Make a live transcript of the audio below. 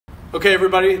Okay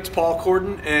everybody, it's Paul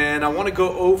Kordon, and I want to go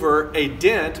over a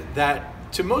dent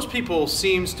that to most people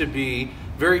seems to be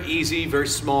very easy, very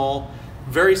small,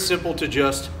 very simple to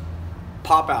just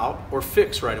pop out or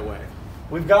fix right away.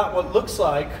 We've got what looks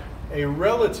like a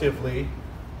relatively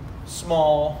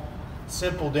small,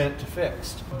 simple dent to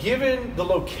fix. Given the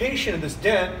location of this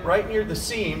dent right near the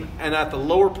seam and at the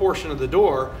lower portion of the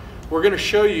door, we're going to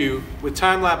show you with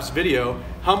time-lapse video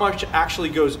how much actually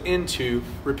goes into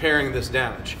repairing this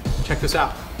damage. Check this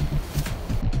out.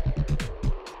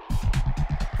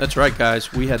 That's right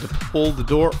guys, we had to pull the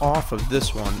door off of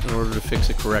this one in order to fix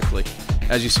it correctly.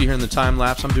 As you see here in the time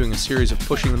lapse, I'm doing a series of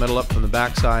pushing the metal up from the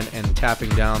backside and tapping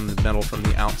down the metal from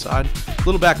the outside. A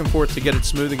little back and forth to get it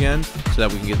smooth again so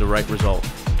that we can get the right result.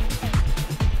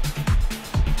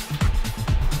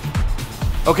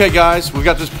 Okay guys, we've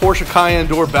got this Porsche Cayenne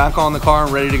door back on the car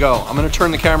and ready to go. I'm going to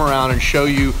turn the camera around and show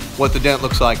you what the dent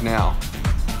looks like now.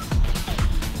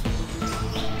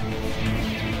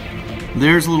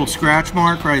 There's a little scratch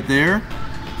mark right there.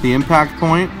 The impact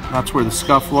point, that's where the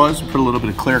scuff was. Put a little bit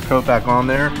of clear coat back on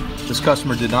there. This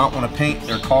customer did not want to paint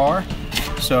their car,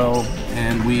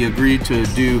 and we agreed to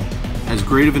do as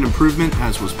great of an improvement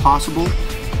as was possible.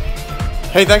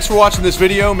 Hey, thanks for watching this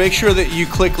video. Make sure that you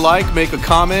click like, make a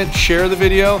comment, share the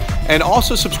video, and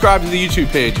also subscribe to the YouTube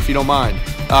page if you don't mind.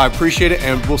 I appreciate it,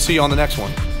 and we'll see you on the next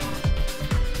one.